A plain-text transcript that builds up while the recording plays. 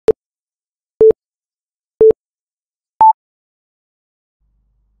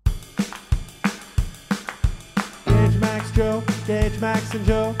Joe, Gage, Max, and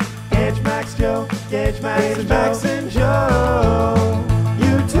Joe. Gage, Max, Joe, Gage, Max, and Joe.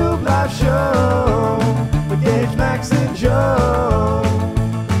 YouTube live show with Gage, Max, and Joe.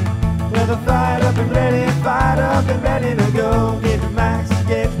 Well, they're fired up and ready to go. Gage, Max,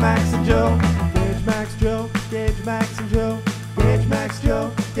 and Joe. Gage, Max, Joe, Gage, Max, and Joe. Gage, Max,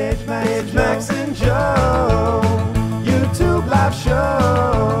 Joe, Gage, Max, and Joe. YouTube live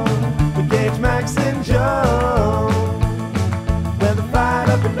show with Gage, Max, and Joe. Well, they're fired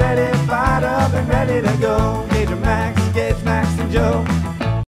up and ready to go. Gage, Max, and Joe.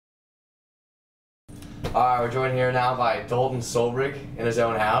 Alright, we're joined here now by Dalton Solbrig in his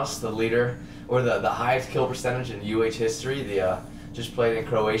own house, the leader, or the highest kill percentage in UH history. Just played in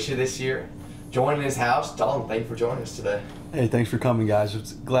Croatia this year. Joining his house. Dalton, thank you for joining us today. Hey, thanks for coming, guys.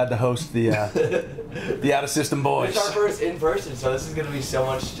 It's glad to host the the out-of-system boys. It's our first in person, so this is going to be so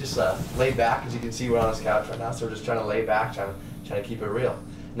much just laid back. As you can see, we're on this couch right now, so we're just trying to lay back, trying to keep it real.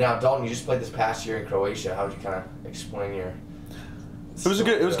 Now, Dalton, you just played this past year in Croatia. How would you kind of explain your? It was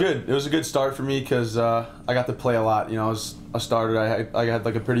good. It was a good start for me because I got to play a lot. You know, I was a starter. I had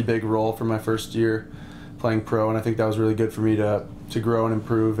like a pretty big role for my first year playing pro, and I think that was really good for me to grow and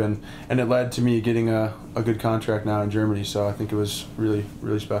improve, and it led to me getting a good contract now in Germany. So I think it was really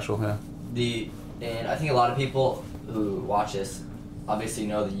special. Yeah. And I think a lot of people who watch this obviously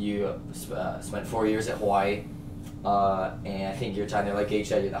know that you spent 4 years at Hawaii, and I think your time there, like Gage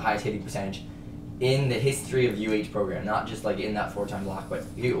said, you're the highest hitting percentage in the history of UH program, not just like in that 4-time block, but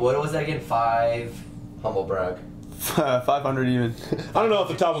what was that again? 5? Humble brag. 500 even. I don't know off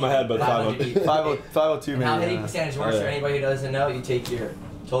the top of my head, but 500. 502 maybe. How hitting percentage works for anybody who doesn't know, you take your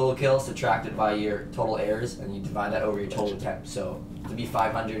total kills subtracted by your total errors, and you divide that over your total attempts. So to be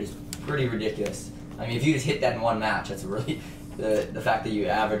 500 is pretty ridiculous. I mean, if you just hit that in one match, that's really the fact that you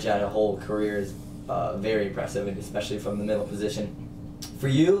average out a whole career is very impressive, and especially from the middle position. For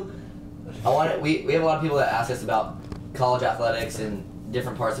you, we have a lot of people that ask us about college athletics and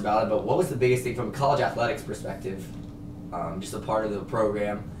different parts about it, but what was the biggest thing from a college athletics perspective, just a part of the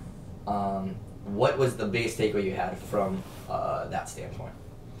program, what was the biggest takeaway you had from that standpoint?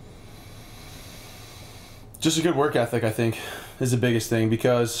 Just a good work ethic, I think, is the biggest thing,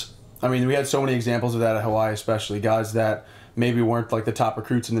 because I mean, we had so many examples of that at Hawaii, especially guys that maybe weren't like the top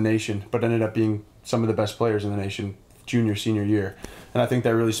recruits in the nation, but ended up being some of the best players in the nation junior, senior year. And I think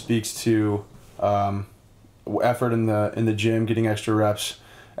that really speaks to effort in the gym, getting extra reps,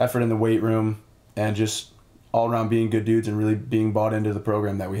 effort in the weight room, and just all around being good dudes and really being bought into the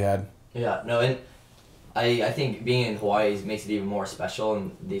program that we had. Yeah, no, and I think being in Hawaii makes it even more special,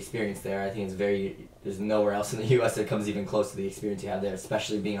 and the experience there, I think it's there's nowhere else in the U.S. that comes even close to the experience you have there,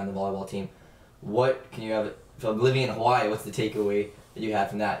 especially being on the volleyball team. What can you have, from living in Hawaii, what's the takeaway that you had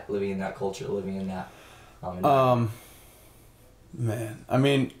from that, living in that culture, living in that man, I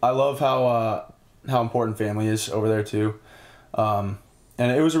mean, I love how important family is over there too, and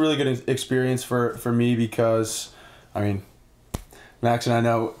it was a really good experience for me because, I mean, Max and I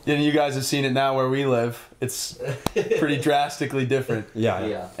know, and you guys have seen it now where we live. It's pretty drastically different.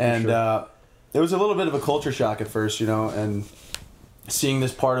 Yeah. And sure. It was a little bit of a culture shock at first, you know, and seeing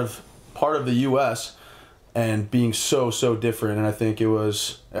this part of the U.S. and being so different. And I think it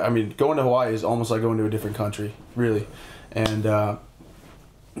was, I mean, going to Hawaii is almost like going to a different country, really. And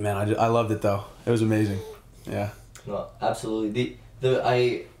man, I loved it though. It was amazing. Yeah. Well, absolutely.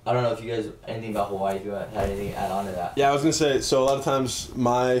 I don't know if you guys anything about Hawaii. If you had anything to add on to that. Yeah, I was gonna say. So a lot of times, in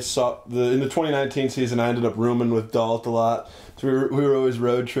the 2019 season, I ended up rooming with Dalt a lot. So we were always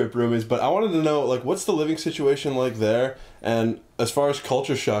road trip roomies. But I wanted to know, like, what's the living situation like there? And as far as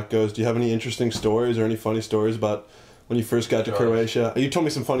culture shock goes, do you have any interesting stories or any funny stories about when you first got to Croatia? You told me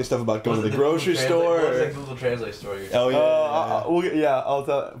some funny stuff about going to the grocery store. What was the Google Translate story? Oh yeah. I'll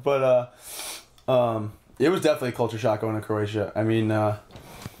tell. But it was definitely a culture shock going to Croatia. I mean,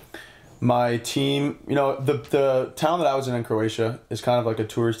 my team, you know, the town that I was in Croatia is kind of like a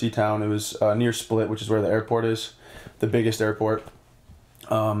touristy town. It was near Split, which is where the airport is, the biggest airport.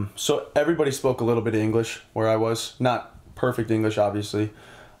 So everybody spoke a little bit of English where I was, not perfect English, obviously.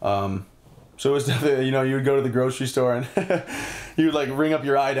 So it was definitely, you know, you would go to the grocery store and you would like ring up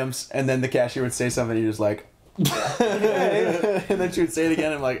your items, and then the cashier would say something, and you're just like, and then she would say it again,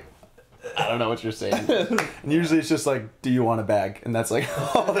 and I'm like, I don't know what you're saying. And usually it's just like, do you want a bag? And that's like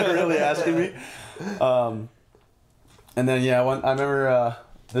all they're really asking me. And then yeah, I remember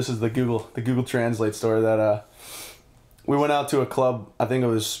this is the Google Translate story that we went out to a club. I think it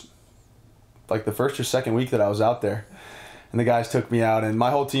was like the first or second week that I was out there, and the guys took me out, and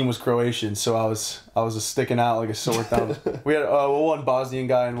my whole team was Croatian, so I was just sticking out like a sore thumb. We had one Bosnian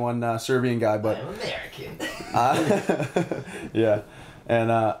guy and one Serbian guy, but I'm American. Yeah,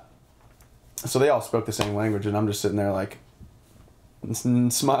 and so they all spoke the same language, and I'm just sitting there like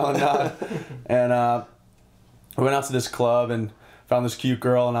smiling, nod, and I went out to this club and found this cute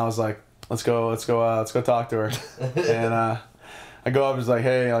girl, and I was like, let's go talk to her, and I go up and was like,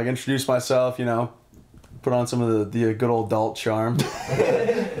 hey, like introduce myself, you know, put on some of the good old adult charm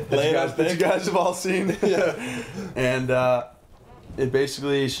that you guys have all seen, yeah, and it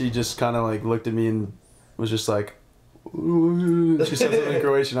basically she just kind of like looked at me and was just like, ooh. She said something in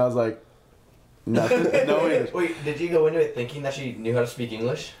Croatian. I was like, nothing, no English. Wait, did you go into it thinking that she knew how to speak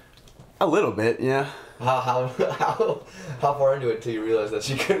English? A little bit, yeah. How far into it till you realized that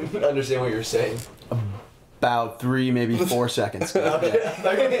she couldn't understand what you were saying? About 3, maybe 4 seconds. Okay.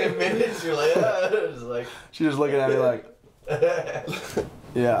 Like in minutes, you're like, just like. She just looking at me like,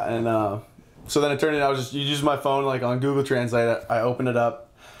 yeah, and so then it turned out I was just used my phone like on Google Translate. I opened it up.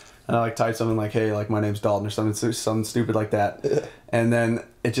 And I like typed something like, hey, like my name's Dalton or something stupid like that. And then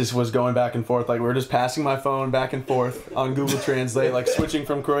it just was going back and forth. Like we were just passing my phone back and forth on Google Translate, like switching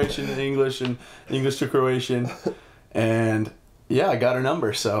from Croatian to English and English to Croatian. And yeah, I got her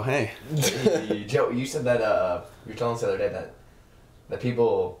number, so hey. Joe, you said that, you were telling us the other day that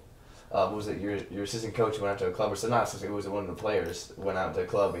people, what was it, your assistant coach went out to a club, or so not assistant, it was one of the players went out to a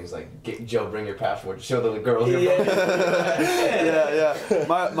club and he's like, Joe, bring your passport, show the girls your Yeah.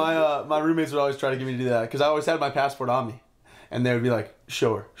 My roommates would always try to get me to do that because I always had my passport on me, and they would be like,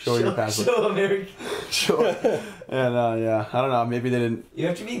 show her your passport. Show American. Sure. And yeah, I don't know, maybe they didn't. You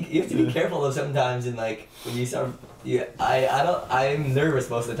have to be careful though sometimes, and like when you start. Yeah, I'm nervous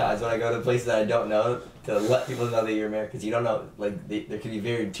most of the times when I go to places that I don't know to let people know that you're American, because you don't know, like, there could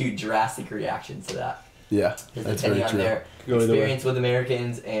be two drastic reactions to that. Yeah, that's depending on their experience with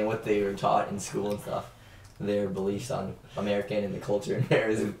Americans and what they were taught in school and stuff, their beliefs on American and the culture and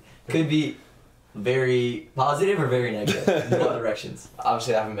American could be very positive or very negative in both directions.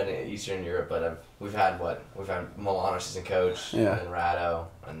 Obviously, I haven't been in Eastern Europe, but we've had Milan, assistant coach, yeah, and Rado,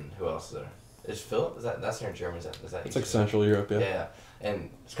 and who else is there? Is Philip? That's here in Germany. Is that? It's like Central Europe, yeah. Yeah, and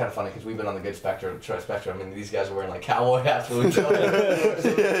it's kind of funny because we've been on the good spectrum. I mean, these guys are wearing like cowboy hats with each other.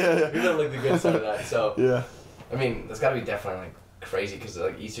 Yeah. You're not like the good side of that. So yeah, I mean, that's got to be definitely like crazy because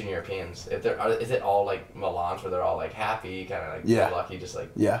like Eastern Europeans, is it all like Milans where they're all like happy, kind of like lucky, just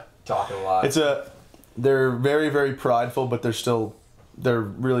like talking a lot. They're very, very prideful, but they're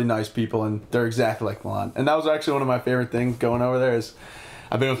really nice people, and they're exactly like Milan. And that was actually one of my favorite things going over there is.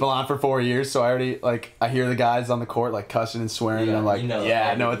 I've been with Milan for 4 years, so I already I hear the guys on the court like cussing and swearing, and I'm like,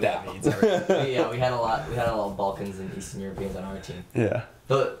 I know what that means. Yeah, we had a lot of Balkans and Eastern Europeans on our team. Yeah.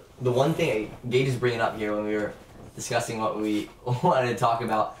 The one thing Gage is bringing up here when we were discussing what we wanted to talk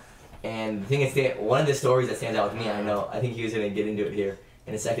about, and the thing is, one of the stories that stands out with me, I think he was gonna get into it here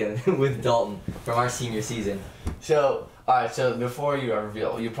in a second with Dalton from our senior season. So. Alright, so before you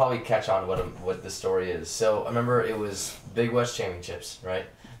reveal, you'll probably catch on what the story is. So I remember it was Big West Championships, right?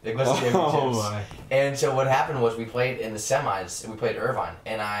 Big West Championships. Oh my. And so what happened was we played in the semis, we played Irvine,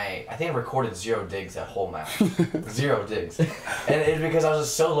 and I think I recorded 0 digs that whole match. 0 digs. And it's because I was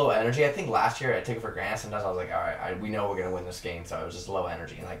just so low energy. I think last year I took it for granted. Sometimes I was like, alright, we know we're going to win this game, so I was just low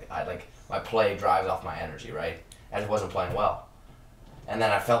energy. And my play drives off my energy, right? I just wasn't playing well. And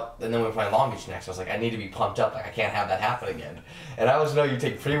then we were playing Long Beach next. I was like, I need to be pumped up. Like, I can't have that happen again. And I always know you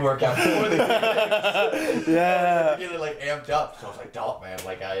take pre-workout before the game. Yeah. You get like amped up. So I was like, Dalton, man,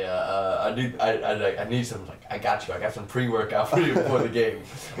 like I need some. Like, I got you. I got some pre-workout for you before the game,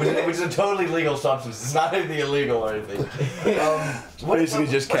 which is a totally legal substance. It's not anything illegal or anything. Basically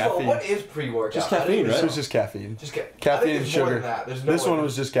just caffeine. What is pre-workout? Just caffeine, right? This was just caffeine. Just caffeine and sugar. This one way.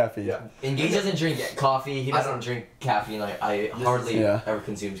 was just caffeine. Yeah. And Gage doesn't drink coffee. He doesn't drink caffeine. Like I hardly ever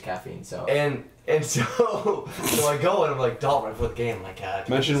consumes caffeine. So and so I go and I'm like, Dalton, right before the game, I'm like,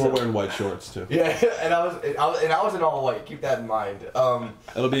 mention we're wearing white shorts too. Yeah, and I was in all white. Keep that in mind.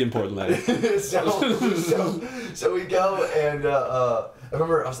 It'll be important later. so we go and I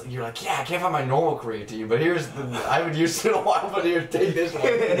remember I was like, you're like, yeah, I can't find my normal creatine, but I haven't used it in a while, but here, take this one.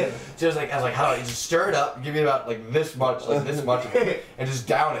 So I was like, how do I just stir it up, give me about like this much of it, and just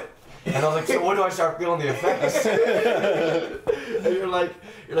down it. And I was like, so when do I start feeling the effects? And you're like,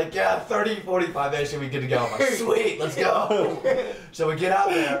 yeah, 30, 45 minutes and we good to go. I'm like, sweet, let's go. So we get out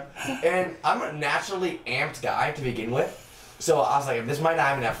there, and I'm a naturally amped guy to begin with. So I was like, this might not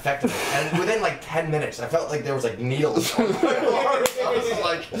have an effect on me. And within like 10 minutes, I felt like there was like needles on my arms. I was just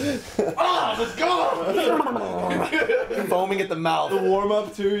like, let's go. Foaming at the mouth. The warm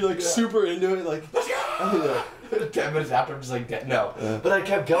up too, you're like super into it, like let's go. 10 minutes after, I'm just like, no. But I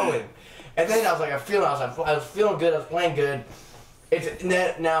kept going. And then I was like, I was feeling good, I was playing good.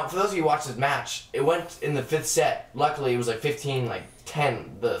 Now, for those of you who watched this match, it went in the 5th set. Luckily, it was like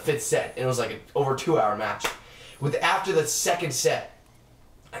 15-10, the 5th set, and it was like an over 2-hour match. After the 2nd set,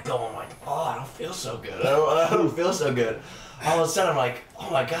 I'm like, oh, I don't feel so good. I don't feel so good. All of a sudden, I'm like,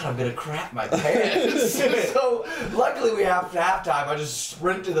 oh my god, I'm gonna crap my pants. So luckily, we have halftime. I just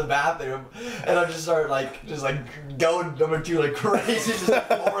sprint to the bathroom, and I just start going number 2 like crazy, just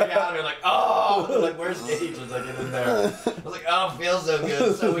pouring out. And like, oh, like where's Gage? It's like in there. I was like, oh, it feels so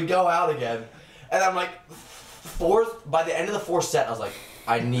good. So we go out again, and I'm like, by the end of the 4th set, I was like,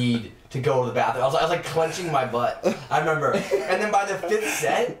 I need to go to the bathroom. I was like clenching my butt. I remember. And then by the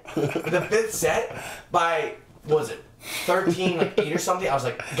 5th set, what was it? 13-8 or something. I was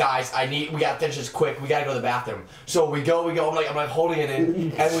like, guys, we gotta finish this quick. We gotta go to the bathroom. So we go. I'm like holding it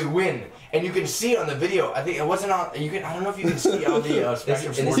in, and we win. And you can see it on the video. I think it wasn't on. I don't know if you can see it on the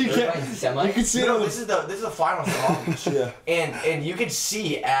Spectrum Sports. You can see it. No, this is the finals of Long Beach. Yeah. And you can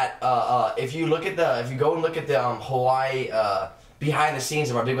see at if you go and look at the Hawaii behind the scenes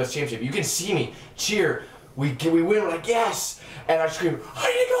of our Big West Championship, you can see me cheer. We win. We're like, yes. And I scream, I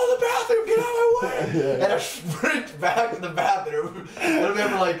need to go to the bathroom, get out of my way! And I sprint back to the bathroom. And I'm there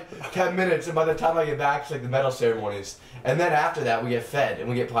for like 10 minutes, and by the time I get back, it's like the medal ceremonies. And then after that, we get fed, and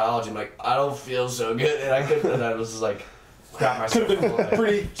we get pyology. I'm like, I don't feel so good. And I couldn't, and I was just like, crap myself.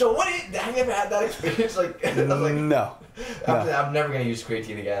 Pretty. So have you ever had that experience? Like, I was like, No. After that, I'm never going to use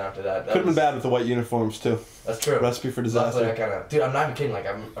creatine again after that. Could have been bad with the white uniforms, too. That's true. Recipe for disaster. Luckily, dude, I'm not even kidding. Like,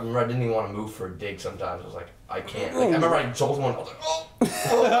 I remember I didn't even want to move for a dig sometimes. I was like, I can't. Like, I remember I jolted one. I was like, oh.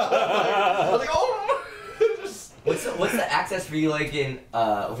 I was like, oh. What's the access for you like in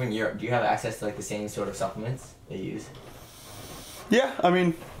over in Europe? Do you have access to like the same sort of supplements they use? Yeah, I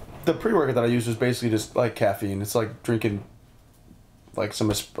mean, the pre-workout that I used was basically just like caffeine. It's like drinking like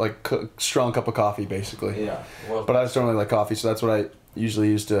some strong cup of coffee, basically. Yeah. But I just don't really like coffee, so that's what I usually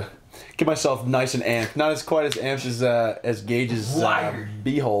use to get myself nice and amped. Not as quite as amped as Gage's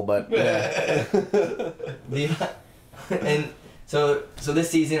beehole, but yeah. And so this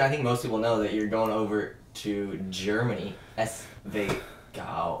season, I think most people know that you're going over to Germany, SV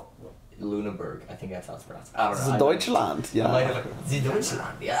Gau. Lüneburg, I think that's how it's pronounced. I don't know. Deutschland, yeah.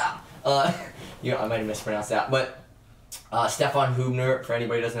 Deutschland, yeah. I might have mispronounced that, but Stefan Hübner, for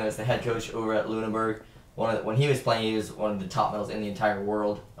anybody who doesn't know, is the head coach over at Lüneburg. When he was playing, he was one of the top medals in the entire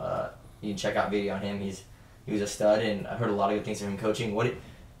world. You can check out video on him. He was a stud, and I heard a lot of good things from him coaching. What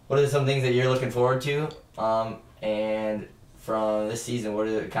are some things that you're looking forward to? And from this season, what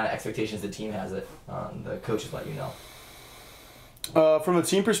are the kind of expectations the team has that the coaches let you know? From a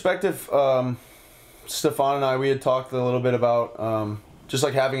team perspective, Stefan and we had talked a little bit about just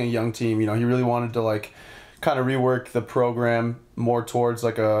like having a young team. You know, he really wanted to like kind of rework the program more towards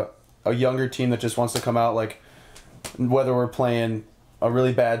like a younger team that just wants to come out, like whether we're playing a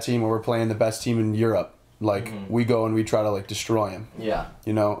really bad team or we're playing the best team in Europe, like we go and we try to like destroy them. Yeah.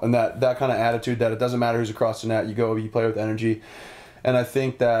 You know, and that kind of attitude that it doesn't matter who's across the net, you go, you play with energy, and I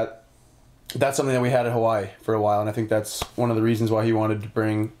think that's something that we had in Hawaii for a while, and I think that's one of the reasons why he wanted to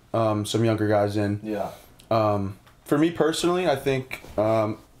bring some younger guys in. Yeah. For me personally, I think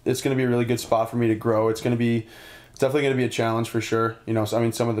it's going to be a really good spot for me to grow. It's definitely going to be a challenge for sure. You know, so, I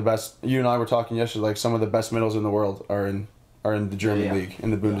mean, some of the best. You and I were talking yesterday. Like some of the best middles in the world are in the German league, in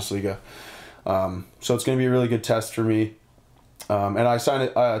the Bundesliga. So it's going to be a really good test for me. And I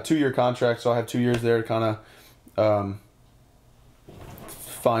signed a 2-year contract, so I have 2 years there to kind of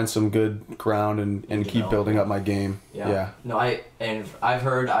find some good ground and keep building up my game. Yeah. No, I've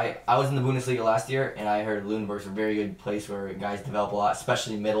heard I was in the Bundesliga last year, and I heard Lüneburg's a very good place where guys develop a lot,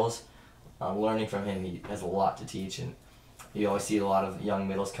 especially middles. Learning from him, he has a lot to teach, and you always see a lot of young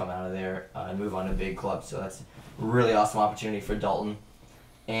middles come out of there and move on to big clubs. So that's a really awesome opportunity for Dalton.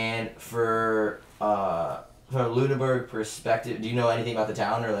 And for Lüneburg perspective, do you know anything about the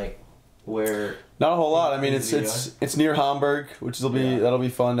town or like where? Not a whole lot. I mean, it's near Hamburg, which that'll be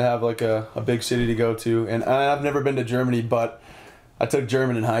fun to have like a big city to go to. And I've never been to Germany, but I took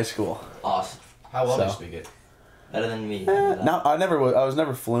German in high school. Awesome. How well do you speak it? Better than me. No, I was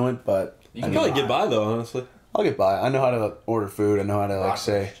never fluent, but you can probably get by though, honestly. I'll get by. I know how to order food. I know how to like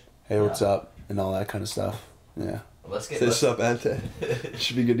say, "Hey, what's up?" and all that kind of stuff. Yeah. Say sup ante.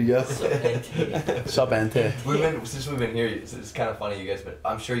 Should be good to go. Sup ante. Since we've been here, it's kind of funny, you guys, but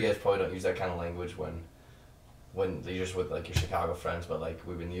I'm sure you guys probably don't use that kind of language when you're just with like your Chicago friends, but like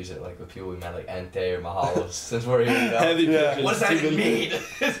we've been using it like with people we met like ente or mahalos since we're here. You know? Heavy what does that even mean?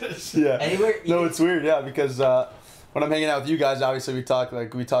 Yeah. Anywhere. No, it's weird. Yeah, because when I'm hanging out with you guys, obviously we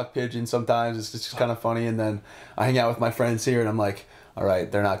talk pidgin sometimes. It's just kind of funny, and then I hang out with my friends here, and I'm like, all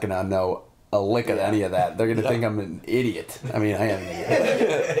right, they're not gonna know a lick of any of that. They're gonna think I'm an idiot. I mean, I am an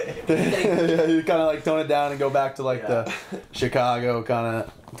idiot. You kind of like tone it down and go back to like the Chicago kind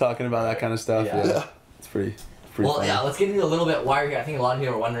of talking about that kind of stuff. Yeah. It's pretty Well, funny. yeah, let's get into a little bit why we're here. I think a lot of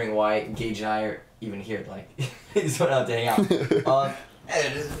people are wondering why Gage and I are even here. Like, we just went out to hang out.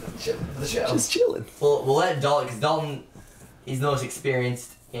 Hey, just chill for the show. Just chilling. We'll let Dalton, because Dalton, he's the most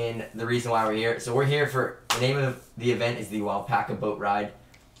experienced in the reason why we're here. So we're here for, the name of the event is the Wapaka Boat Ride.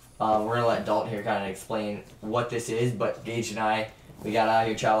 We're going to let Dalton here kind of explain what this is, but Gage and I, we got out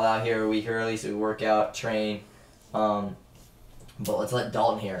here, travel out here a week early, so we work out, train. But let's let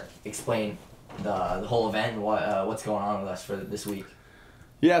Dalton here explain the whole event and what's going on with us for this week.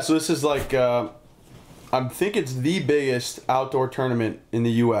 Yeah, so this is like, I think it's the biggest outdoor tournament in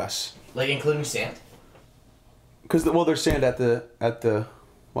the U.S. Like including sand. Because there's sand at the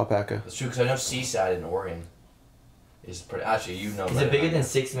Wapaka. That's true, because I know Seaside in Oregon is pretty. Actually, you know. Is it bigger than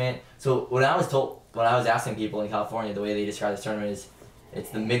 6 man? So when I was asking people in California, the way they describe this tournament is, it's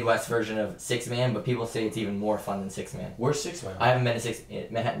the Midwest version of 6 man, but people say it's even more fun than 6 man. Where's 6 man? I haven't been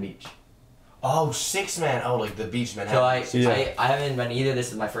to Manhattan Beach. Oh, 6 man. Oh, like the beach Manhattan. So I haven't been either.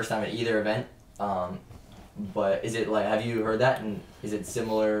 This is my first time at either event. But is it like, have you heard that, and is it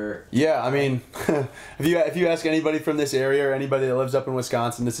similar? Yeah, I mean, if you ask anybody from this area or anybody that lives up in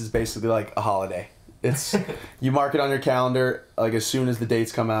Wisconsin, this is basically like a holiday. It's you mark it on your calendar like as soon as the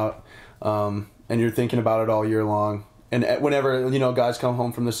dates come out, and you're thinking about it all year long. And whenever guys come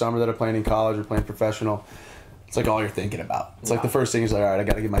home from the summer that are playing in college or playing professional, it's like all you're thinking about. It's like the first thing is like, all right, I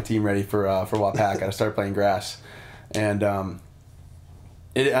got to get my team ready for Wapaka. Got to start playing grass, and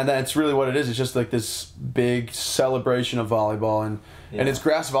that's really what it is. It's just like this big celebration of volleyball, and it's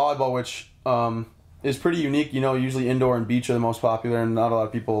grass volleyball, which is pretty unique. Usually indoor and beach are the most popular, and not a lot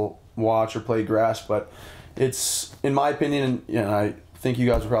of people watch or play grass. But it's, in my opinion, and I think you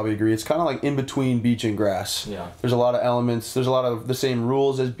guys would probably agree, it's kind of like in between beach and grass. Yeah. There's a lot of elements. There's a lot of the same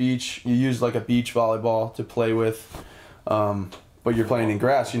rules as beach. You use like a beach volleyball to play with. But you're playing in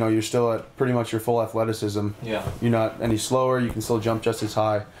grass, you're still at pretty much your full athleticism. Yeah. You're not any slower, you can still jump just as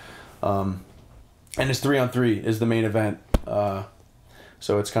high. And it's 3-on-3 is the main event.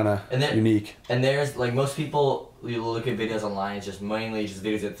 So it's kind of unique. And there's, like, most people, you look at videos online, it's just mainly just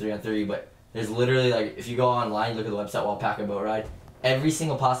videos of 3-on-3, but there's literally, like, if you go online, look at the website, Wapaka Boat Ride, every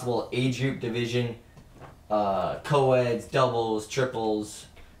single possible age group, division, co-eds, doubles, triples,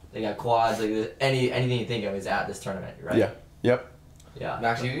 they got quads, like, anything you think of is at this tournament, right? Yeah. Yep. Yeah.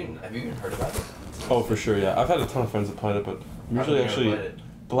 Max, have you even heard about it? Oh, for sure, yeah. I've had a ton of friends that played it, but usually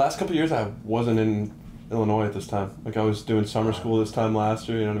the last couple of years I wasn't in Illinois at this time. Like I was doing summer school this time last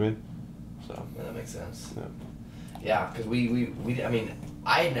year, you know what I mean? So. Yeah, that makes sense. Yeah. Yeah, because we I mean,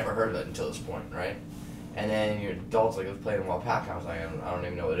 I had never heard of it until this point, right? And then your adults like playing Wapaka, I was like, I don't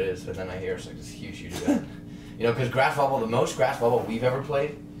even know what it is. But then I hear it's like this huge event. Because grass volleyball, the most grass volleyball we've ever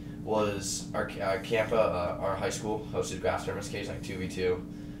played was our Campa, our high school hosted grass tournaments cage, like 2v2.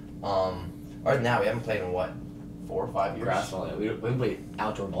 Other than that, we haven't played in what, 4 or 5 years? Grass volleyball. We played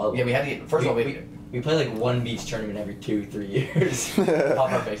outdoor volleyball. Yeah, we had to get, first of all, we play like one beach tournament every 2-3 years.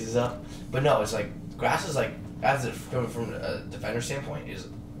 Pop our faces up. But no, it's like, grass is like, from a defender standpoint, is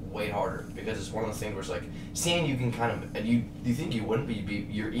way harder because it's one of those things where it's like, sand you can kind of, you think you wouldn't be,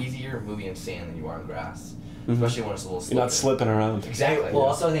 you're easier moving in sand than you are in grass. Especially when it's a little slippery. You're not slipping around. Exactly. Well,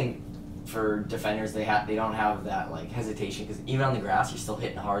 also I think for defenders they don't have that like hesitation because even on the grass you're still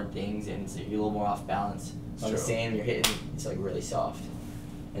hitting hard things and you're a little more off balance. On the sand you're hitting, it's like really soft,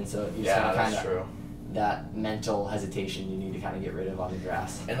 and so you just kind of that mental hesitation you need to kind of get rid of on the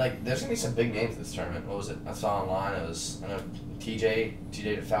grass. And like there's gonna be some big names in this tournament. What was it? I saw online. I know TJ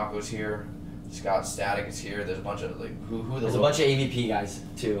DeFalco's here. Scott Static is here. There's a bunch of like who are the There's a bunch of AVP guys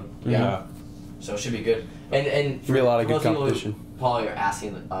too. Yeah. So it should be good. And for a lot of good competition. Probably are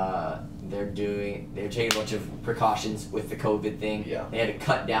asking. They're taking a bunch of precautions with the COVID thing. Yeah. They had to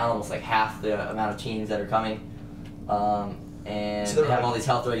cut down almost like half the amount of teams that are coming. And so they have all these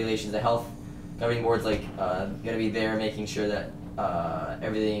health regulations. The health governing board's like gonna be there making sure that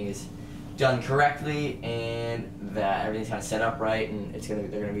everything is done correctly and that everything's kind of set up right, and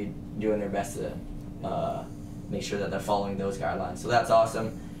they're gonna be doing their best to make sure that they're following those guidelines. So that's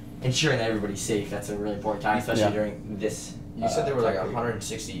awesome. Ensuring that everybody's safe, that's a really important time, especially during this. You said there were like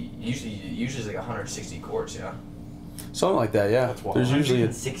 160. Usually it's like 160 courts, yeah. Something like that, yeah. There's usually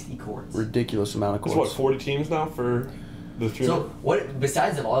a 60 courts. ridiculous amount of courts. It's what, 40 teams now for the 3? So what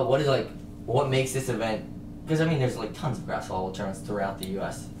besides of all, what makes this event? Because I mean, there's like tons of grass volleyball tournaments throughout the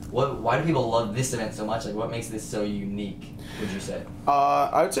U.S. Why do people love this event so much? Like, what makes this so unique? Would you say?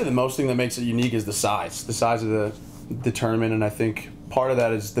 I would say the most thing that makes it unique is the size of the tournament, and I think part of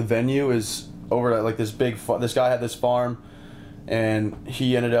that is the venue is over at like this big. This guy had this farm, and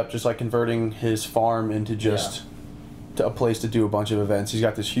he ended up just like converting his farm into just to a place to do a bunch of events. He's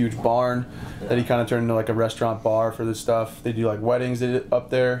got this huge barn that he kind of turned into like a restaurant bar for this stuff. They do like weddings up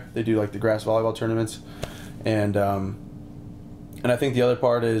there. They do like the grass volleyball tournaments, and I think the other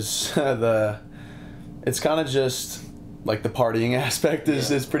part is it's kind of just like the partying aspect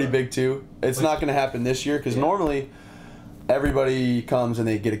is pretty big too. It's not going to happen this year because normally everybody comes and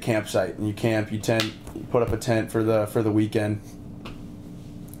they get a campsite and you camp, you tent, you put up a tent for the weekend,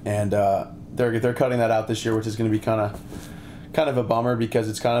 and they're cutting that out this year, which is going to be kind of a bummer because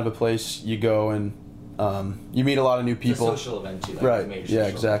it's kind of a place you go and you meet a lot of new people. It's a social event too, like right? major Yeah,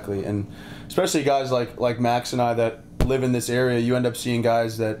 social exactly. And especially guys like Max and I that live in this area, you end up seeing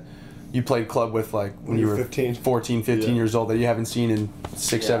guys that you played club with like when you were 15. 14, 15 years old that you haven't seen in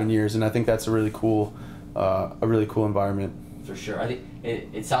 6-7 years, and I think that's a really cool environment. For sure. I think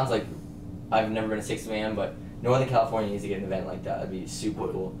it sounds like I've never been a 6-man, but Northern California needs to get an event like that. That'd be super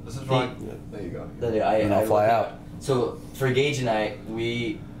cool. This is right. There you go. And I'll fly out. So for Gage and I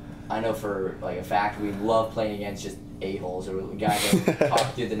know for like a fact we love playing against just a-holes or guys that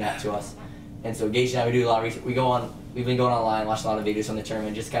talk through the net to us. And so Gage and I, we do a lot of research. We've been going online, watching a lot of videos from the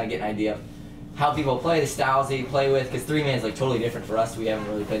tournament, just kind of get an idea of how people play, the styles they play with, because 3-man is like totally different for us. We haven't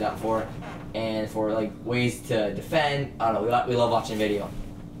really played that before. And for like ways to defend, I don't know, we love watching video.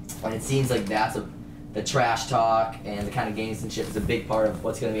 And it seems like the trash talk and the kind of gamesmanship is a big part of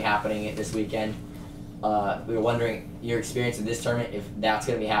what's going to be happening this weekend. We were wondering your experience with this tournament, if that's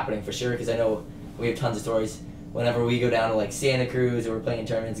going to be happening for sure, because I know we have tons of stories. Whenever we go down to like Santa Cruz or we're playing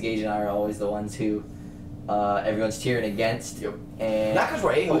tournaments, Gage and I are always the ones who everyone's cheering against. Yep. And not because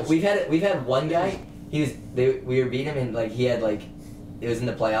we're a-holes. We've had one guy. We were beating him and like he had like it was in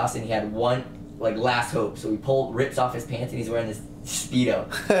the playoffs and he had one like last hope. So we rips off his pants and he's wearing this Speedo.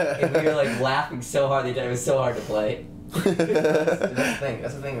 And we were like laughing so hard. It was so hard to play. That's the thing.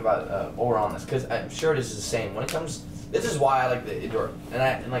 That's the thing about while we're on this, because I'm sure this is the same. When it comes, this is why I like the indoor.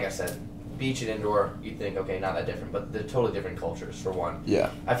 And like I said, beach and indoor, you think okay, not that different, but they're totally different cultures for one.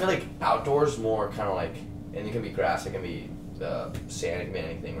 Yeah. I feel like outdoors more kind of like, and it can be grass, it can be sand, it can be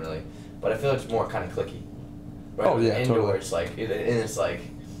anything really, but I feel like it's more kind of cliquey. Right? Oh yeah, indoor, totally. it's like,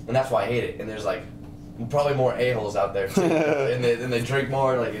 and that's why I hate it. And there's like probably more a-holes out there too, and they drink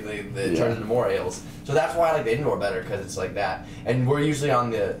more, like they turn into more a-holes. So that's why I like the indoor better, because it's like that. And we're usually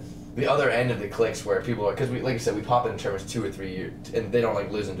on the other end of the cliques where people are, because we, like I said, we pop in tournaments 2 or 3 years, and they don't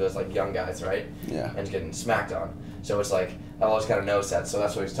like losing to us like young guys, right? Yeah. And getting smacked on. So it's like I've always kind of noticed that. So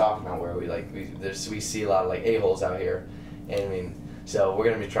that's what he's talking about, where we see a lot of like a-holes out here, and I mean, so we're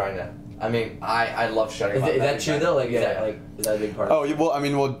gonna be trying to. I mean, I love shutting. Is that true though? Like, is that a big part? Oh well, I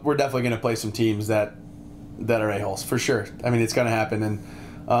mean, we're definitely gonna play some teams that are a-holes for sure. I mean, it's gonna happen, and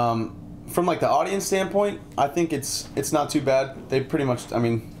from like the audience standpoint, I think it's not too bad. They pretty much, I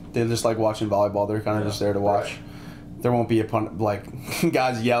mean, they just like watching volleyball. They're kind of just there to watch. Right. There won't be like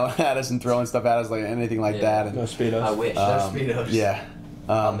guys yelling at us and throwing stuff at us, like anything like that. And, No Speedos. I wish. Speedos. yeah,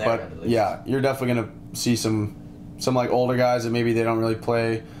 On their end, at but least. yeah, you're definitely gonna see some like older guys that maybe they don't really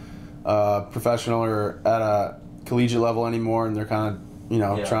play professional or at a collegiate level anymore, and they're kind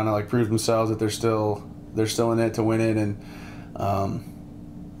of trying to like prove themselves that they're still in it to win it, and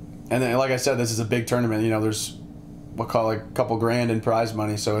then like I said, this is a big tournament. There's we'll call it a couple grand in prize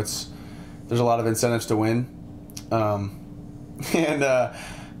money, so there's a lot of incentives to win, and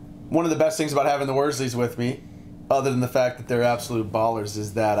one of the best things about having the Worsleys with me, other than the fact that they're absolute ballers,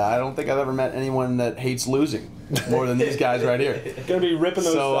 is that I don't think I've ever met anyone that hates losing more than these guys right here. Gonna be ripping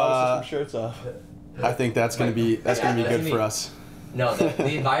those So, shirts off. I think that's gonna be good for us. No,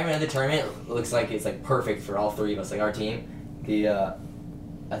 the environment of the tournament looks like it's like perfect for all three of us. Like our team,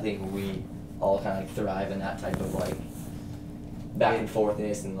 I think we all kind of like thrive in that type of like back and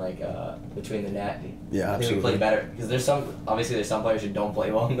forthness and like between the net. Yeah, I think we absolutely. play better because there's some players who don't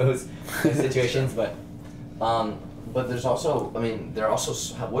play well in those situations, but But there's also, I mean,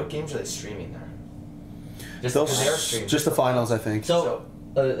 what games are they streaming there? just Those- because they're streaming. just the finals, I think. So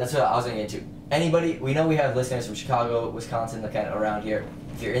that's what I was going to get to. Anybody, we know we have listeners from Chicago, Wisconsin, kind of around here.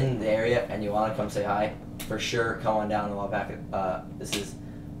 If you're in the area and you want to come say hi, for sure, come on down to Waupaca. It's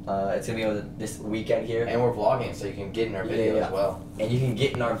going to be over this weekend here. And we're vlogging, so you can get in our video Yeah. as well. And you can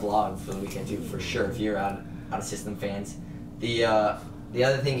get in our vlog for the weekend too, for sure, if you're out of system fans. The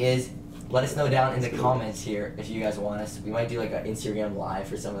other thing is, let us know down in the comments here if you guys want us. We might do like an Instagram live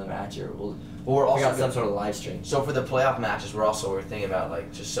for some of the match, or we'll We're figure out also some sort of live stream. So for the playoff matches, we're thinking about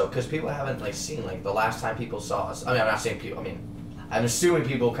like just so because people haven't like seen like the last time people saw us. I mean, I'm not saying people. I mean, I'm assuming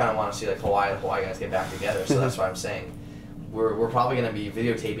people kind of want to see like Hawaii guys get back together. So that's what I'm saying. we're probably gonna be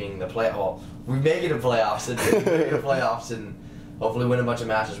videotaping the play. Well, we make it to playoffs and hopefully win a bunch of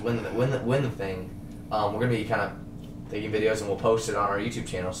matches, win the thing. We're gonna be kind of taking videos and we'll post it on our YouTube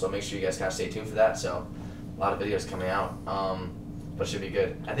channel. So make sure you guys kind of stay tuned for that. So a lot of videos coming out, but it should be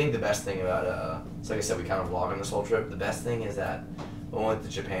good. I think the best thing about so like I said, we kind of vlog on this whole trip. The best thing is that we went to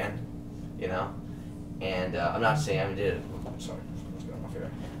Japan, you know, and I'm not saying I did. Sorry, what's going off here?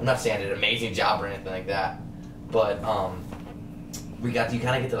 I'm not saying I did an amazing job or anything like that, but you kind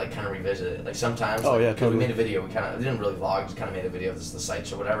of get to like kind of revisit it. Like sometimes, oh, like, yeah, totally. we made a video. We didn't really vlog. Just kind of made a video of the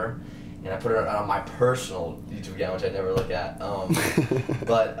sites or whatever, and I put it on my personal YouTube account, which I never look at.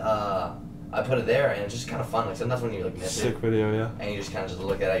 But I put it there, and it's just kind of fun. Like sometimes when you like miss Sick it, video, yeah. and you just kind of just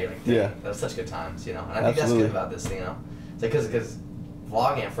look at it, you're like, Yeah. That was such good times, you know. And I think Absolutely. that's good about this thing, you know. It's like because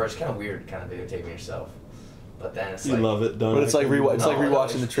vlogging at first, kind of weird, kind of videotaping yourself, but then it's You like. love it, don't But it's like No,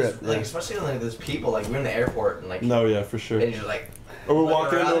 rewatching the trip. Like especially when like there's people like we're in the airport and like. No, yeah, for sure. And you're just like. Or we're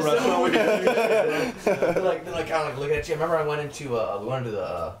walking into a restaurant. They're like kind of like looking at you. I remember I went into we went to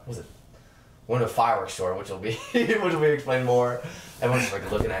the what was it? Went to a fireworks store, which will be explained more. Everyone's just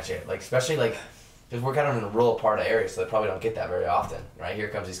like looking at you, like especially like because we're kind of in a rural part of the area, so they probably don't get that very often. Right here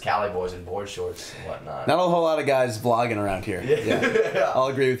comes these Cali boys in board shorts and whatnot. Not a whole lot of guys vlogging around here. Yeah. I'll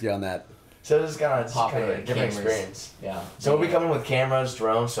agree with you on that. So it's kind of a Popular different cameras. experience. Yeah. So we'll be coming with cameras,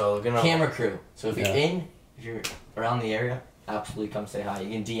 drones. So Camera crew. So if Yeah. if you're around the area, absolutely come say hi. You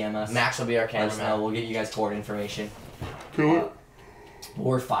can DM us. Max will be our Let us know. cameraman. We'll get you guys court information. Cool.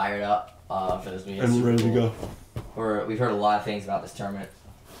 We're fired up for this weekend. And we're ready to go. We've heard a lot of things about this tournament.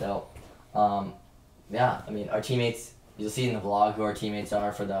 So, yeah, I mean, our teammates, you'll see in the vlog who our teammates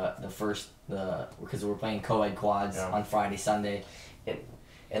are for because we're playing co-ed quads on Friday, Sunday.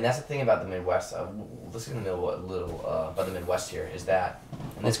 And that's the thing about the Midwest. Let's get into a little about the Midwest here. Is that?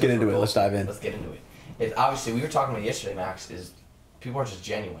 Let's get into it. Let's dive in. Let's get into it. Obviously, we were talking about yesterday, Max. Is people are just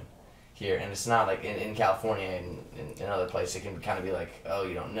genuine here, and it's not like in California and in other places. It can kind of be like, oh,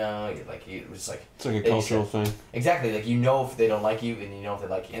 you don't know. It's like It's like a cultural thing. Exactly. Like you know if they don't like you, and you know if they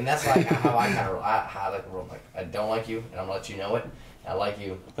like you, and that's like how I kind of how I like the world. Like I don't like you, and I'm gonna let you know it. I like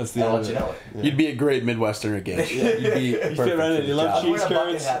you. That's the I'll end let of you it. know it. Yeah. You'd be a great Midwesterner at games. Yeah. You'd be You perfect fit right for in. the You love job. I'm wearing cheese a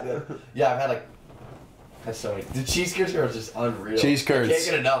bucket curds. hat, though. Yeah, I've had like. That's so many. The cheese curds are just unreal. Cheese curds. I can't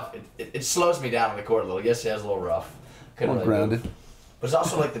get enough. It slows me down on the court a little. Yesterday I was a little rough. Couldn't More really grounded. move. But it's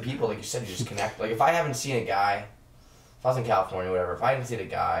also like the people, like you said, you just connect. Like if I haven't seen a guy, if I was in California or whatever, if I haven't seen a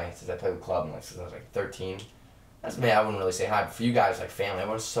guy since I played with club and like since I was like 13, that's me. I wouldn't really say hi. But for you guys, like family,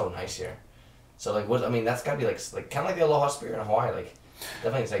 everyone's so nice here. So like, what I mean, that's gotta be like kind of like the aloha spirit in Hawaii. Like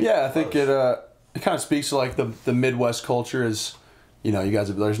definitely, it's like Yeah, I think it kind of speaks to like the Midwest culture is, you know, you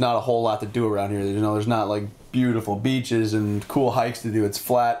guys. There's not a whole lot to do around here. There's not like beautiful beaches and cool hikes to do. It's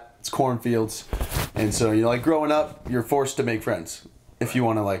flat. It's cornfields, and so you know, like growing up, you're forced to make friends if you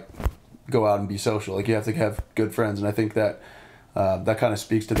want to like go out and be social. Like you have to have good friends, and I think that that kind of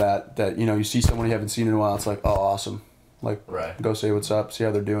speaks to that. That you know, you see someone you haven't seen in a while, it's like, oh, awesome. Like, Right. go say what's up, see how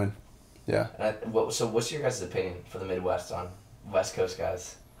they're doing. Yeah. So what's your guys' opinion for the Midwest on West Coast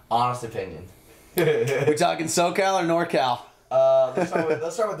guys? Honest opinion. We talking SoCal or NorCal? Let's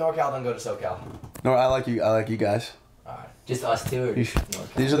start with NorCal, then go to SoCal. No, I like you. I like you guys. Alright. Just us two or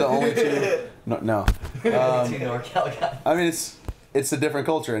NorCal? These are the only two. No. Two NorCal guys. I mean, it's a different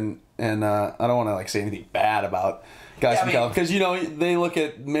culture, and I don't want to like say anything bad about guys Yeah, from California, because you know they look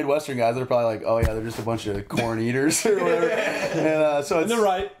at Midwestern guys, they're probably like, oh yeah, they're just a bunch of corn eaters or whatever. And so it's They're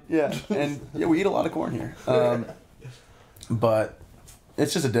right. Yeah, and yeah, we eat a lot of corn here. But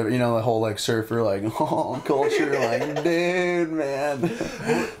it's just a different, you know, the whole like surfer like culture, like dude, man.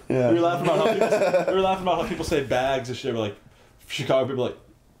 Yeah. We were laughing about how people say bags and shit. We're like, Chicago people are like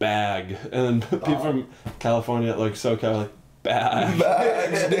bag, and then people from California like SoCal are like bag.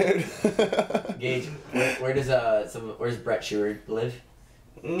 Bags, dude. Gage, where does Brett Sheward live?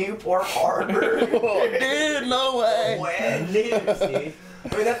 Newport Harbor. Oh, dude, no way. Wedge. Steve.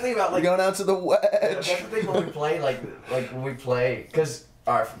 I mean, that's the thing about We're like. going out to the That's wedge. the thing when we play, like when we play, because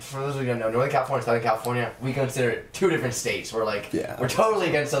alright, for those of you who don't know, Northern California, Southern California, we consider it two different states. We're like, Yeah. we're totally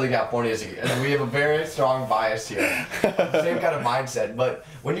against Southern California, and we have a very strong bias here, same kind of mindset. But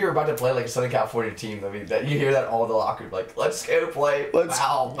when you're about to play like a Southern California team, I mean, that you hear that all in the locker room, like, let's go play. Let's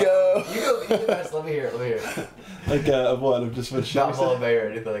Wow. go. You go, you guys, let me hear it. Like of what? Of just what she Not said? Bull Bay or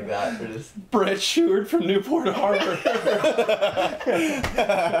anything like that. We're just. Brett Sheward from Newport Harbor.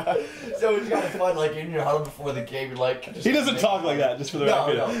 So it's kind of fun, like in your huddle before the game, you're like. He doesn't talk like that, just for the No,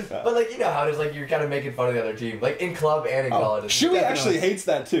 record. no. But like you know how it is, like you're kind of making fun of the other team, like in club and in college. Chewy actually hates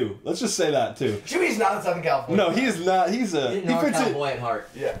that too. Let's just say that too. Chewy's not in Southern California. No, he is not. He's a. He's He a fits NorCal it. boy at heart.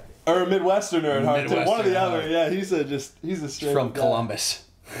 Yeah. Or a Midwesterner at heart, too. One or the Midwesterner at other. heart. Yeah, he's a straight From up guy. Columbus.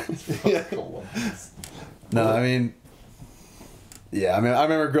 Yeah. No, I mean, yeah, I mean, I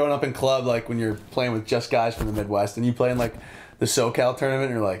remember growing up in club, like when you're playing with just guys from the Midwest, and you play in like the SoCal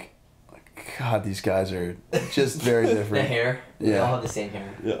tournament, and you're like, God, these guys are just very different. The hair. They Yeah. all have the same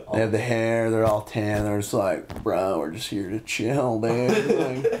hair. Yeah. All They have the same. hair, they're all tan, they're just like, bro, we're just here to chill, dude.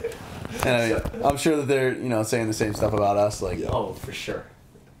 Like, and I mean, I'm sure that they're, you know, saying the same stuff about us, like, Oh, for sure.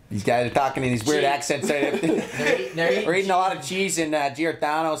 these guys are talking in these weird Cheese. accents. They're We're eating a lot of cheese and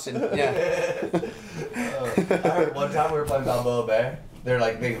Giordano's and, yeah. I heard one time we were playing Balboa Bear. They're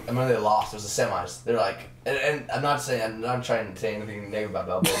like, I remember they lost. It was the semis. They're like, and I'm not trying to say anything negative about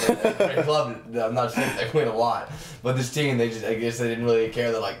Balboa Bear. Their club, I'm not saying they win a lot, but this team, I guess they didn't really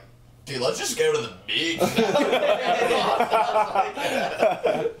care. They're like, dude, let's just go to the beach.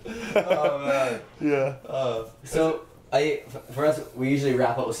 Oh man. Yeah. So, for us, we usually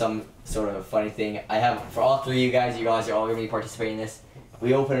wrap up with some sort of funny thing. I have, for all three of you guys are all going to be participating in this.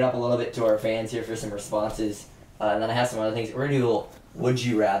 We open it up a little bit to our fans here for some responses. And then I have some other things. We're going to do a little Would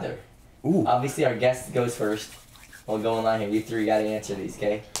You Rather. Ooh. Obviously, our guest goes first. We'll go in line here. You three got to answer these,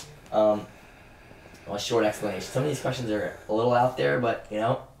 okay? Well, a short explanation. Some of these questions are a little out there, but, you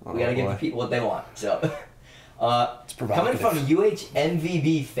know, we got to give the people what they want. So, It's coming provocative. from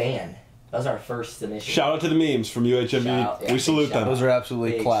UHMVB fan. That was our first submission. Shout out to the memes from UHMB. Shout- yeah, We salute shout them. Those are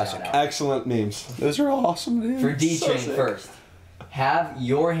absolutely Big classic. shout out. Excellent memes. Those are awesome, dude. For D So Train sick. first. Have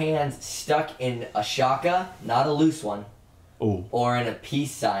your hands stuck in a shaka, not a loose one, Oh. or in a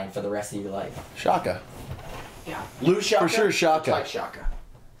peace sign for the rest of your life. Shaka. Yeah. Loose shaka. For sure, shaka. Tight shaka.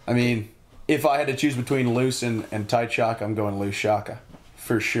 I mean, if I had to choose between loose and tight shaka, I'm going loose shaka.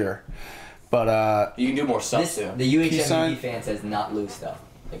 For sure. But, You can do more stuff This, too. the Peace sign? UHMB fan says not loose though.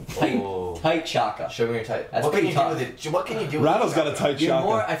 Like tight, Oh. tight shaka. Show me your tight. That's what can pretty you do tough. with it? What can you do with Rattle's it? got a tight You're shotgun.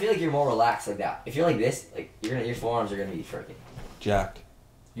 more. I feel like you're more relaxed like that. If you're like this, like your forearms are gonna be freaking. Jacked.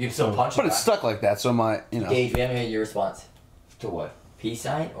 You can still punch but it it's back. stuck like that, so my, you know. Gage, we haven't heard your response. To what? Peace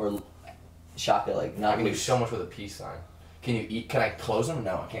sign or shaka, like I not can do loose. so much with a peace sign. Can you eat? Can I close them?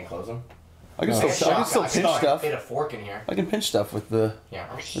 No, I can't close them. I can No. still, I can still pinch stuff. Get a fork in here. I can pinch stuff with the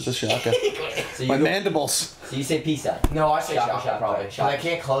shaka. So you My go- mandibles. So you say peace sign. No, I say Shaka, shaka, shaka, probably. shaka. Because I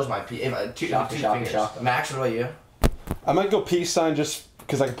can't close my two Shaka, shaka, fingers. shaka. Max, what about you? I might go peace sign just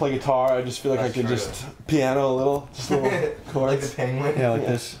because I can play guitar. I just feel like That's I can true. just piano a little. Just little Like the chords. penguin. Yeah, like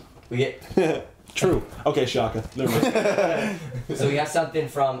this. We get True. Okay, Shaka. Never mind. so we have something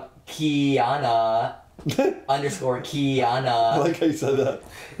from Kiana _ I Kiana. like how you said that.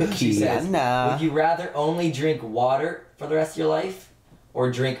 She says, Kiana. would you rather only drink water for the rest of your life,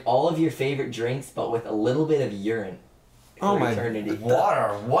 or drink all of your favorite drinks but with a little bit of urine for Oh my- eternity? Water.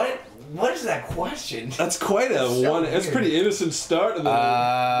 What is that question? That's quite a So one. It's a weird. pretty innocent start. And then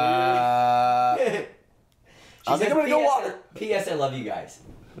She I think says, I'm gonna go "P.S. water." P.S. I love you guys.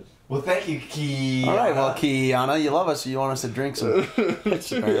 Well, thank you, Key. All right, well, Kiana, you love us, so you want us to drink some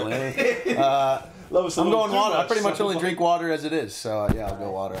pitch, apparently. love us a I'm little going too water. I much. pretty much only drink water as it is, so yeah, I'll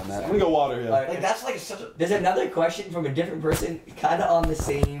go water on I'm that. gonna go water. Yeah. All right. Like that's like such a. There's another question from a different person, kind of on the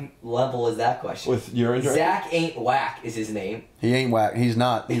same level as that question. With urine drinking? Zach ain't whack is his name. He ain't whack. He's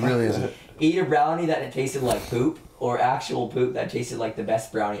not. He really isn't. Eat a brownie that it tasted like poop, or actual poop that tasted like the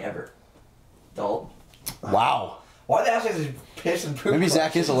best brownie ever. Dalton. Wow. Why the ask is piss and poop? Maybe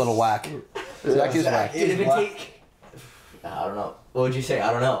Zach is a little whack. Zach is whack. Zach is Dude, if it whack. take, I don't know. What would you say?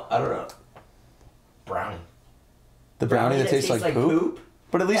 I don't know. Brownie. The brownie that tastes like poop.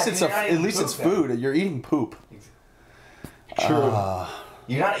 But at least Yeah, it's you're not eating it's poop, food. You're eating poop. True.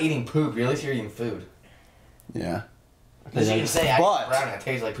 You're not eating poop. At least you're eating food. Yeah. Because you can say I But- eat brownie that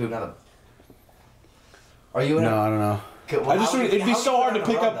tastes like poop. Not a. Are you in No, I don't know. I just it'd be so hard to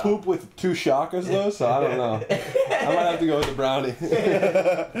pick up poop with two shakas though, so I don't know. I might have to go with the brownie.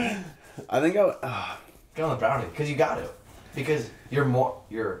 I think Go on the brownie because you got to. Because you're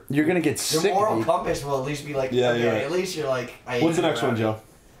you're gonna get your sick. moral dude. compass will at least be like Yeah, okay, you're right. at least you're like. I What's the ate next one, brownie. Joe?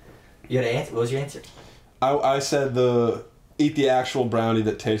 You had an answer. What was your answer? I said eat the actual brownie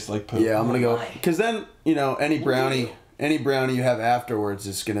that tastes like poop. Yeah, I'm gonna go my. because then any brownie you have afterwards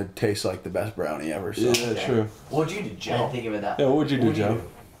is gonna taste like the best brownie ever. So. Yeah, true. What'd you do, I Joe? didn't think of it that. Yeah, what would you do, What'd you Joe?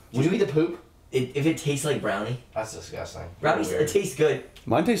 do? Would you eat the poop? If it tastes like brownie? That's disgusting. Brownie, Weird. it tastes good.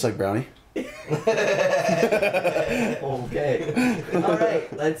 Mine tastes like brownie. Okay. All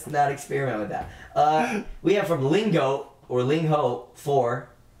right. Let's not experiment with that. We have from Lingo or Lingho 4.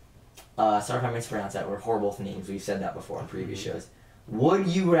 Sorry if I mispronounced that. We're horrible with names. We've said that before on previous shows. Would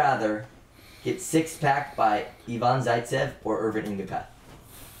you rather get six-pack by Ivan Zaitsev or Irvin Ingapeth?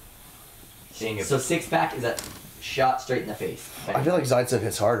 Seeing it. So six-pack is a shot straight in the face. I feel like Zaitsev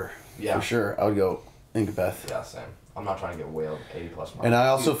hits harder. Yeah. for sure. I would go Incapeth. Yeah, same. I'm not trying to get whaled 80+ miles. And I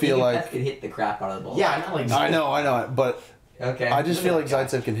also feel Think like Pep could hit the crap out of the ball. yeah, not like I know, but Okay. I just feel like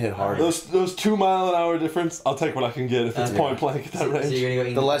Zaitsev can hit hard. Those 2 mile an hour difference, I'll take what I can get if it's Okay. point blank at that So range. you're gonna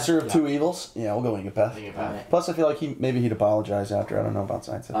go The Ingrid lesser Pep? of two evils. Yeah, we'll go Incapeth. Think All about right. Plus, I feel like he'd apologize after. I don't know about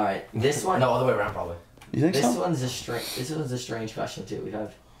Zaitsev. All right. This one. No, other way around probably. You think This so? one's a strange question too. We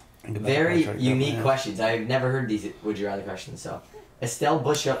have Incapeth, very I'll try to get unique my- questions. I've never heard these would you rather questions. So, Estelle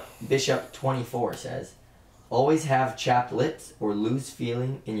Bishop 24 says, "Always have chapped lips or lose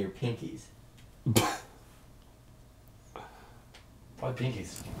feeling in your pinkies." Probably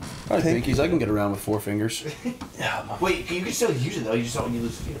pinkies. Probably pinkies. I can get around with 4 fingers. Wait, you can still use it though. You just don't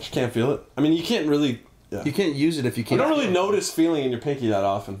lose the feel. Just can't feel it. I mean, you can't really. Yeah. You can't use it if you You can't. don't really notice feeling in your pinky that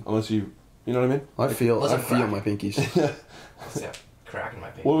often, unless you know what I mean? I feel Listen, my crack. pinkies. Yeah, crack in my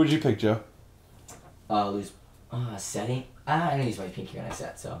pinky. What would you pick, Joe? Lose setting. I don't use my pinky when I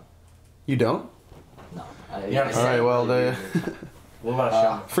set, so You don't? no. Yeah, All right. Well, the What about a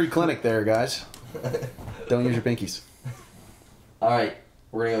shot? free clinic there, guys. Don't use your pinkies. All right,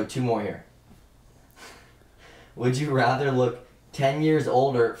 we're gonna go 2 more here. Would you rather look 10 years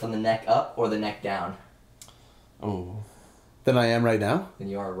older from the neck up or the neck down Oh. Than I am right now. than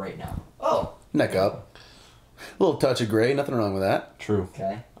you are right now? Oh, Neck up. A little touch of gray. Nothing wrong with that. True.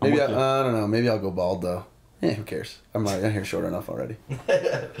 Okay. Maybe with you. I don't know. Maybe I'll go bald though. Yeah, who cares? I'm here short enough already. yeah.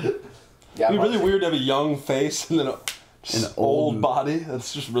 It'd be really weird to have a young face and then just An old old- body.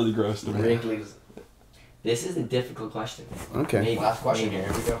 That's just really gross to me. Wrinkly. This is a difficult question. Okay. Maybe- Last question maybe.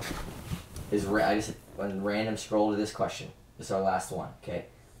 here. Here we go. I just went random scroll to this question. This is our last one. Okay.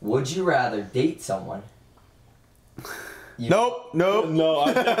 Would you rather date someone? Nope. No,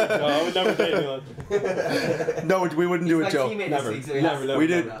 I would never date anyone. No, we wouldn't do He's it, my Joe. teammate this Never. week, so he Never, has to- never. We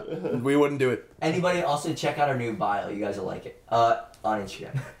did. We wouldn't do it. Anybody also check out our new bio. You guys will like it. On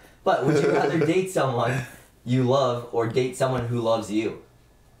Instagram. But would you rather date someone you love or date someone who loves you?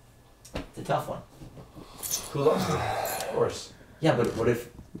 It's a tough one. Who loves me? Of course. Yeah, but what if?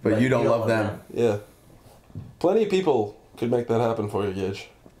 But you don't love them. Yeah. Plenty of people could make that happen for you, Gage.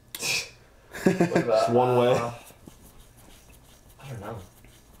 What about, one way. I don't know.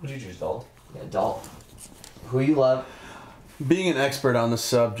 What'd you choose, Dalton? Yeah, Dalton. Who you love? Being an expert on the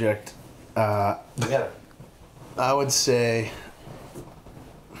subject, You got it. I would say.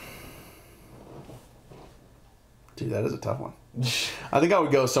 Dude, that is a tough one. I think I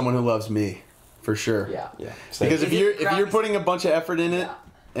would go with someone who loves me, for sure. Yeah. Yeah. Because Is if it you're putting a bunch of effort in it Yeah.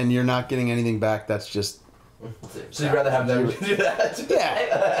 and you're not getting anything back, that's just So you'd rather have them do that?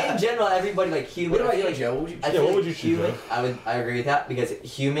 yeah. In general, everybody like human. What about I feel you, like- Joe? What would you I choose? feel what like would you choose, human, Joe? I agree with that because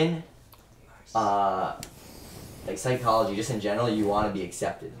human, like psychology, just in general, you want to be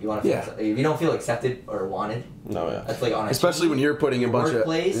accepted. You want to feel Yeah. if you don't feel accepted or wanted, No, yeah. that's like on a Especially when you're putting a bunch of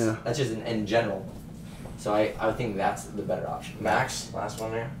workplace. yeah. That's just in general. So I think that's the better option. Max, last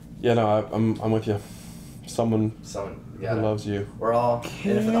one there. Yeah, no, I'm with you. Someone Someone, who yeah. loves you. We're all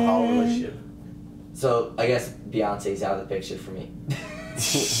in it for the whole relationship. So I guess Beyonce's out of the picture for me.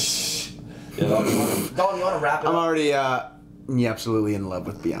 Yeah, Dalton, you want to wrap it I'm up? already absolutely in love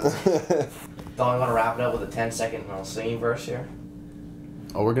with Beyonce. Dalton, you want to wrap it up with a 10-second singing verse here?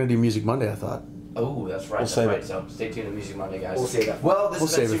 Oh, we're gonna do Music Monday, I thought. Oh, that's right. We'll That's save right. it. So stay tuned to Music Monday, guys. We'll save that. Well, this We'll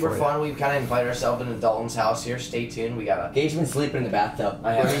has been save it super for you. fun. We've kind of invited ourselves into Dalton's house here. Stay tuned. We got a. Gage's sleeping in the bathtub.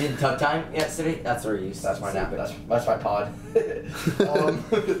 I have. When we did tub time yesterday, that's where he used to That's my nap. sleep. That's my pod.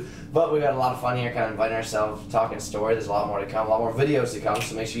 But we got a lot of fun here, kind of inviting ourselves, talking story. There's a lot more to come, a lot more videos to come.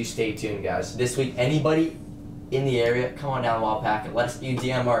 So make sure you stay tuned, guys. This week, anybody in the area, come on down to Wildpack and let us. You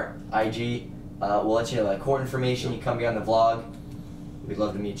DM our IG. We'll let you know court information. You come be on the vlog. We'd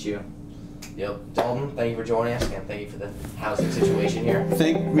love to meet you. Yep. Dalton, thank you for joining us, and thank you for the housing situation here.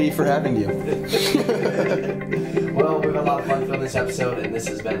 Thank me for having you. Well, we've had a lot of fun filming this episode, and this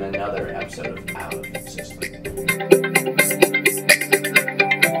has been another episode of Out of System.